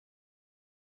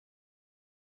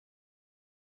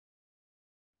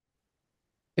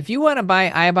If you want to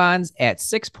buy I bonds at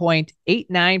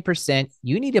 6.89%,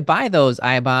 you need to buy those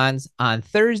I bonds on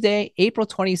Thursday, April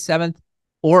 27th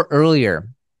or earlier.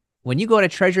 When you go to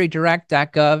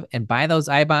treasurydirect.gov and buy those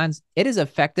I bonds, it is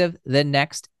effective the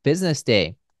next business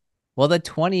day. Well, the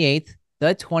 28th,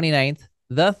 the 29th,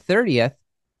 the 30th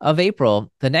of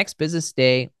April, the next business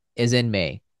day is in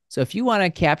May. So if you want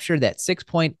to capture that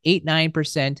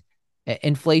 6.89%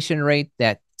 inflation rate,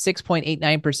 that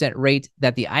 6.89% rate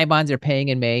that the I bonds are paying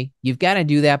in May, you've got to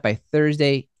do that by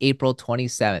Thursday, April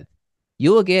 27th.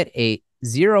 You will get a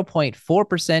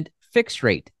 0.4% fixed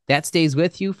rate that stays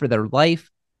with you for the life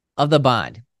of the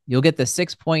bond. You'll get the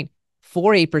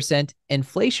 6.48%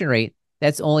 inflation rate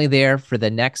that's only there for the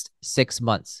next 6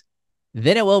 months.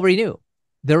 Then it will renew.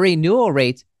 The renewal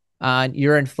rate on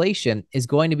your inflation is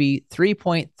going to be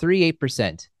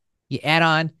 3.38%. You add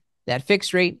on that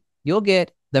fixed rate, you'll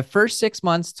get the first 6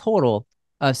 months total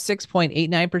of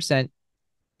 6.89%.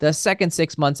 The second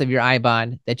 6 months of your I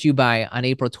bond that you buy on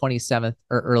April 27th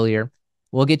or earlier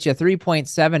will get you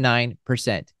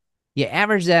 3.79%. You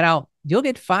average that out, you'll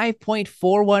get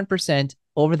 5.41%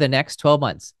 over the next 12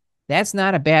 months. That's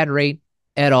not a bad rate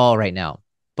at all right now.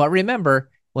 But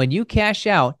remember, when you cash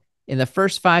out in the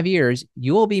first 5 years,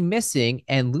 you will be missing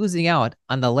and losing out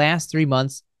on the last 3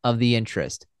 months of the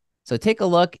interest. So take a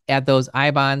look at those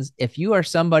I bonds. If you are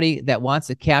somebody that wants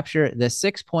to capture the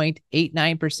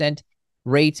 6.89%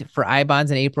 rate for I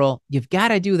bonds in April, you've got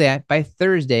to do that by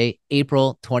Thursday,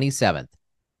 April 27th.